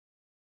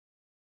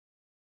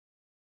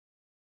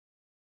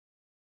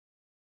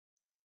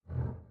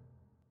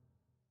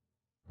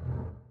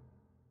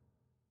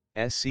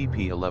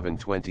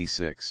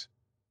SCP-1126.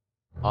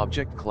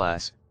 Object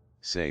Class,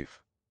 Safe.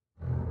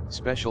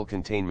 Special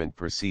Containment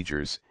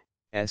Procedures,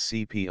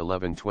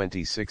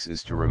 SCP-1126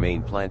 is to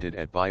remain planted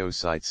at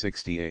Biosite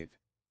 68.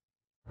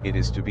 It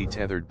is to be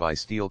tethered by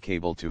steel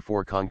cable to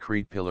 4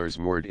 concrete pillars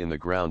moored in the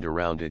ground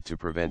around it to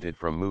prevent it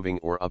from moving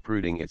or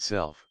uprooting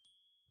itself.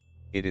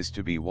 It is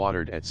to be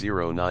watered at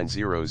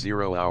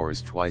 0900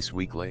 hours twice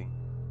weekly.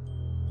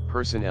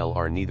 Personnel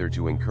are neither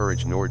to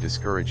encourage nor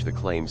discourage the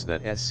claims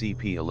that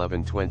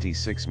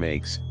SCP-1126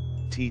 makes.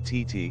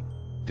 TTT.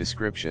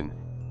 Description: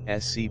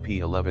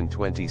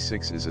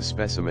 SCP-1126 is a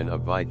specimen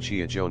of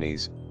Vichia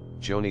jonis,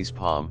 Jonis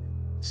palm,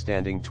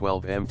 standing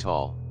 12 m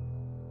tall.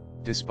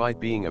 Despite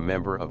being a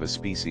member of a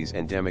species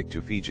endemic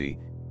to Fiji,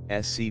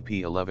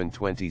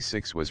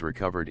 SCP-1126 was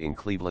recovered in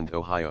Cleveland,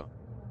 Ohio.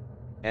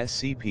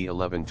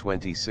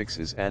 SCP-1126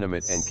 is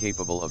animate and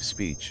capable of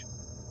speech.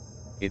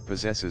 It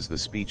possesses the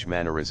speech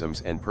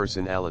mannerisms and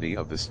personality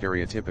of the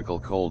stereotypical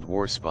Cold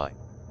War spy.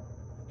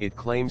 It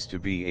claims to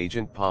be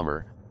Agent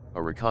Palmer,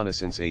 a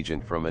reconnaissance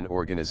agent from an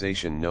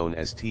organization known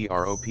as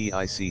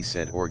TROPIC.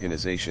 Said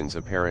organization's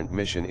apparent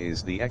mission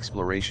is the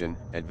exploration,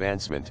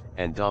 advancement,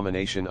 and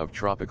domination of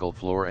tropical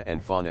flora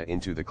and fauna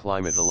into the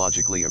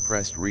climatologically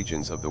oppressed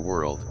regions of the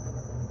world.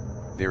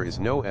 There is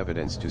no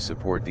evidence to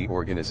support the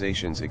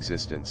organization's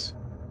existence.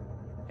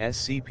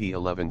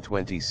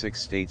 SCP-1126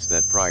 states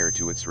that prior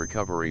to its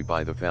recovery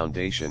by the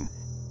Foundation,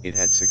 it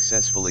had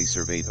successfully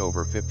surveyed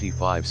over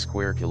 55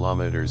 square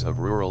kilometers of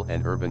rural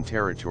and urban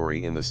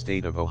territory in the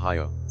state of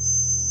Ohio.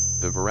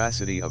 The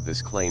veracity of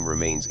this claim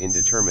remains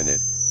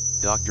indeterminate.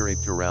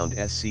 Doctorate around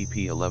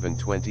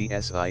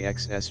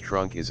SCP-1126's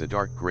trunk is a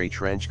dark gray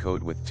trench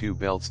coat with 2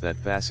 belts that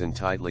fasten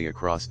tightly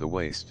across the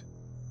waist.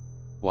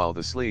 While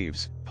the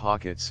sleeves,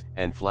 pockets,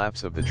 and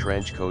flaps of the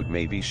trench coat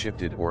may be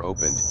shifted or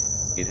opened,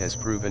 it has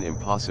proven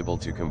impossible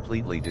to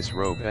completely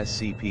disrobe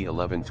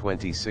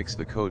SCP-1126.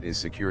 The coat is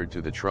secured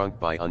to the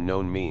trunk by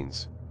unknown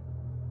means.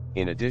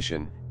 In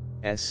addition,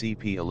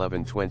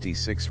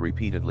 SCP-1126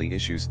 repeatedly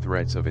issues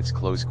threats of its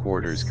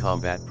close-quarters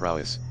combat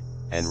prowess,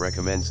 and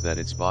recommends that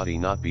its body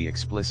not be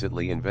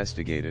explicitly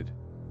investigated.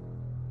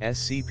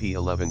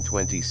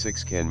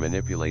 SCP-1126 can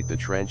manipulate the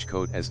trench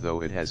coat as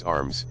though it has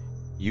arms,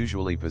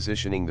 usually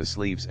positioning the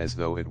sleeves as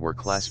though it were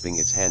clasping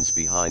its hands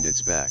behind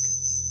its back.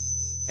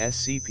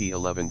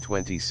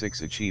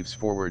 SCP-1126 achieves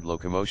forward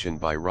locomotion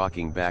by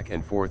rocking back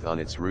and forth on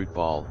its root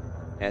ball.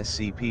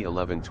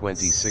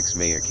 SCP-1126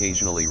 may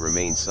occasionally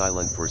remain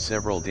silent for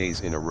several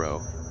days in a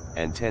row,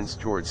 and tends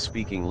towards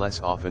speaking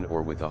less often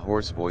or with a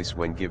hoarse voice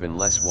when given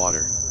less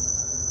water.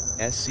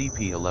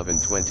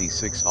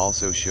 SCP-1126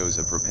 also shows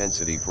a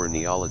propensity for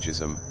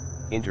neologism.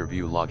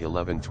 Interview Log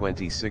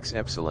 1126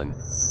 Epsilon,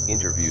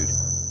 interviewed,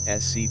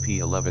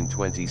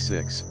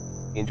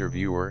 SCP-1126,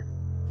 interviewer,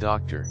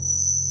 Dr.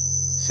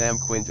 Sam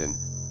Quinton.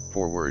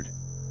 Forward,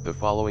 the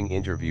following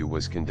interview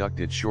was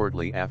conducted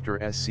shortly after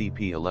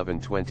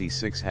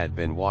SCP-1126 had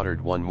been watered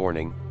one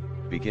morning.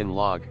 Begin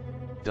log,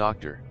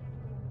 Dr.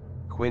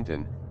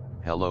 Quinton.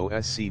 Hello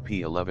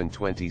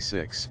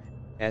SCP-1126.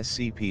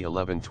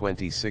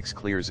 SCP-1126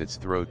 clears its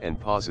throat and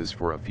pauses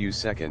for a few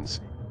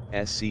seconds.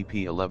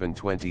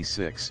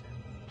 SCP-1126,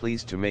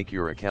 pleased to make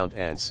your account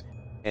ans,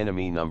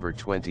 enemy number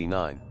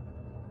 29.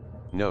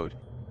 Note,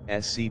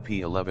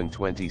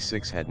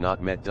 SCP-1126 had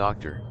not met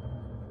Dr.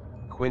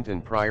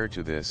 Quinton prior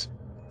to this.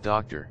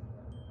 Dr.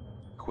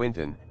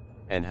 Quinton,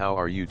 and how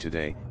are you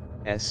today?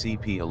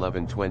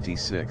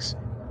 SCP-1126,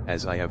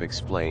 as I have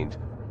explained,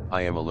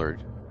 I am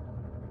alert.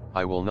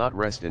 I will not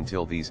rest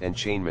until these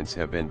enchainments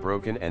have been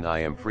broken and I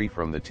am free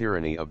from the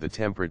tyranny of the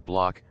temperate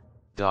block.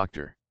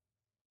 Dr.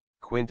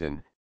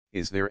 Quinton,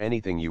 is there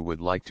anything you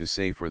would like to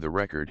say for the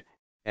record?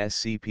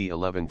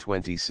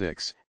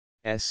 SCP-1126,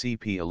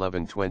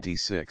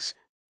 SCP-1126,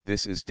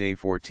 this is day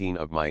 14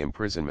 of my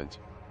imprisonment.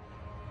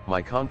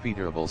 My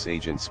confederables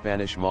Agent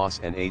Spanish Moss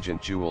and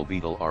Agent Jewel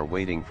Beetle are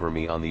waiting for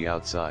me on the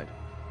outside.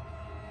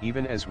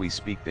 Even as we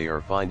speak they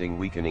are finding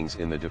weakenings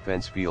in the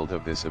defense field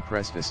of this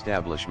oppressed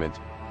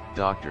establishment.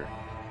 Dr.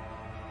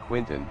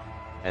 Quinton,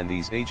 and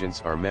these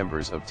agents are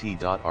members of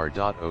T.R.O.P.I.C.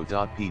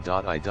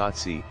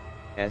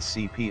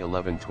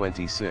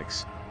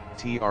 SCP-1126,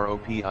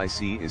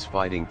 TROPIC is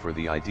fighting for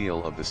the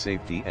ideal of the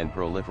safety and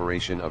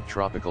proliferation of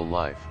tropical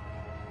life.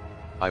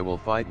 I will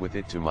fight with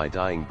it to my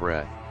dying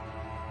breath.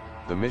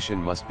 The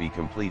mission must be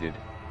completed.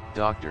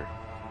 Dr.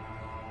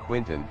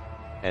 Quinton,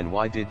 and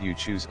why did you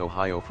choose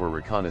Ohio for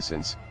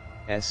reconnaissance?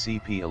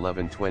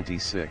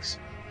 SCP-1126,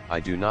 I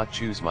do not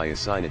choose my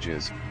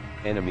assignages,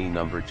 enemy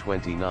number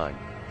 29.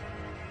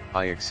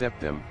 I accept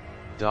them,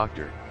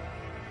 Dr.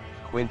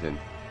 Quinton.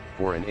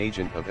 For an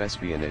agent of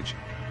espionage,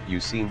 you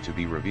seem to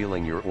be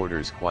revealing your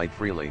orders quite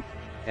freely.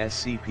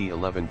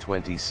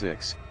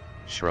 SCP-1126,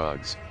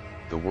 shrugs,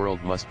 the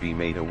world must be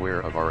made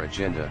aware of our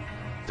agenda.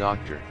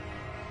 Dr.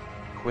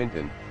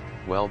 Quinton,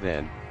 well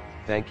then,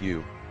 thank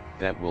you,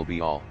 that will be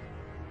all.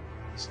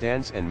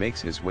 Stands and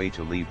makes his way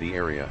to leave the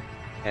area.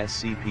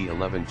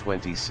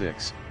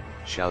 SCP-1126,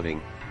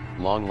 shouting,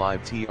 long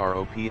live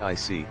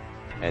TROPIC,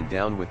 and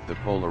down with the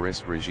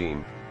Polarist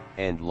regime.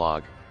 End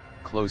log.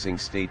 Closing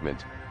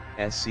statement.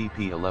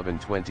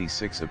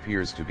 SCP-1126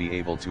 appears to be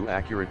able to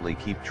accurately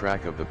keep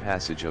track of the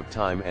passage of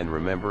time and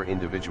remember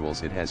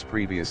individuals it has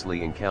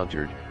previously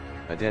encountered.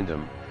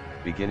 Addendum.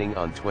 Beginning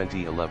on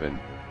 2011,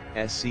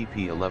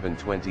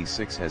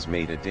 SCP-1126 has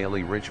made a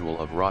daily ritual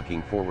of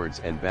rocking forwards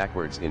and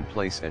backwards in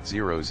place at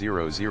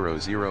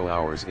 0000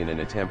 hours in an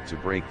attempt to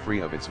break free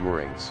of its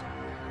moorings.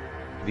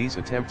 These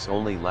attempts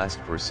only last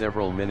for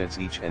several minutes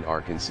each and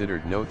are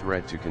considered no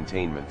threat to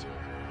containment.